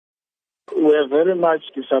were very much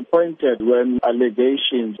disappointed when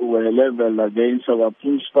allegations were leveled against our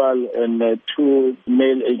principal and two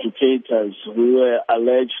male educators who were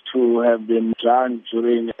alleged to have been drunk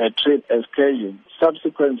during a trip excursion.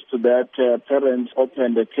 Subsequent to that, parents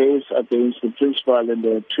opened a case against the principal and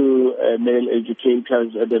the two male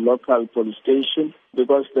educators at the local police station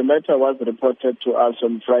because the matter was reported to us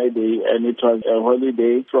on Friday and it was a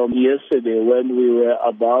holiday from yesterday when we were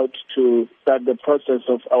about to start the process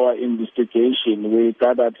of our investigation. We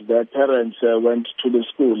gathered that parents went to the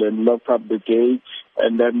school and locked up the gate,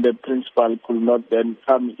 and then the principal could not then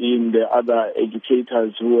come in. The other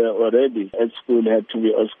educators who were already at school had to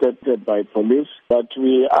be escorted by police. But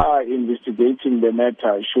we are investigating the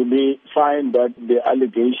matter. Should we find that the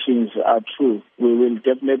allegations are true, we will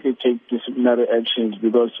definitely take disciplinary actions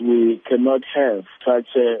because we cannot have such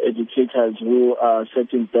educators who are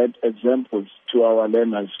setting bad examples to our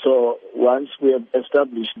learners. So once we have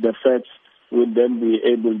established the facts, we'll then be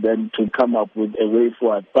able then to come up with a way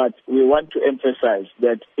forward. But we want to emphasize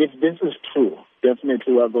that if this is true,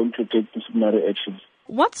 definitely we are going to take disciplinary actions.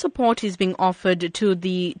 What support is being offered to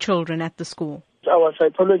the children at the school? Our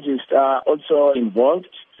psychologists are also involved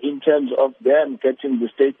in terms of them getting the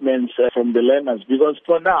statements from the learners, because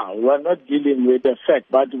for now we are not dealing with the fact,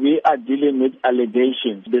 but we are dealing with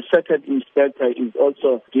allegations. The second inspector is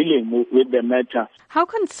also dealing with the matter. How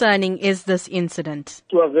concerning is this incident?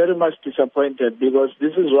 We are very much disappointed because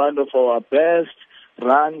this is one of our best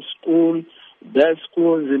run schools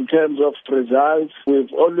in terms of results.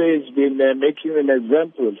 We've always been making an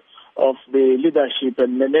example of the leadership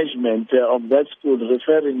and management of that school,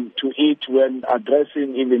 referring to it when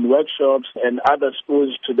addressing even workshops and other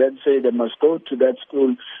schools to then say they must go to that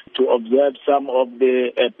school to observe some of the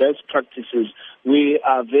best practices. We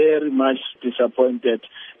are very much disappointed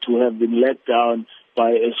to have been let down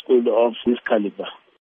by a school of this caliber.